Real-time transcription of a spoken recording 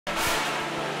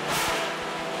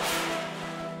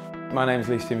My name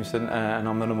is Stevenson and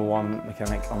I'm the #1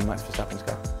 mechanic on Max Verstappen's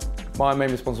car. My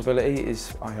main responsibility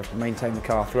is I have to maintain the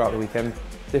car throughout the weekend.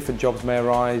 Different jobs may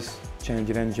arise,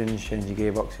 changing engines, changing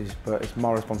gearboxes, but it's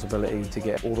my responsibility to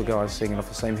get all the guys singing off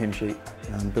the same hymn sheet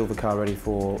and build the car ready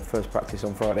for first practice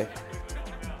on Friday.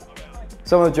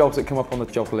 Some of the jobs that come up on the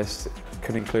job list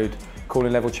could include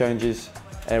cooling level changes,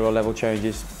 air oil level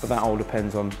changes, but that all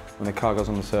depends on when the car goes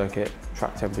on the circuit,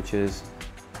 track temperatures,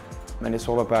 and it's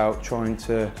all about trying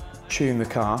to tune the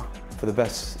car for the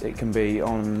best it can be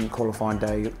on qualifying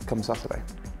day come Saturday.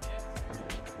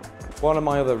 One of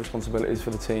my other responsibilities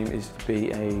for the team is to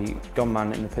be a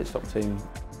gunman in the pit stop team.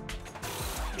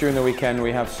 During the weekend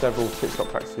we have several pit stop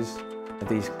practices.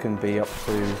 These can be up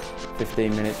to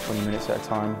 15 minutes, 20 minutes at a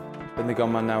time. Been the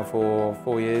gunman now for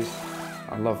 4 years.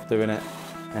 I love doing it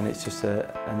and it's just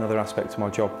another aspect to my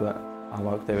job that I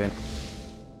like doing.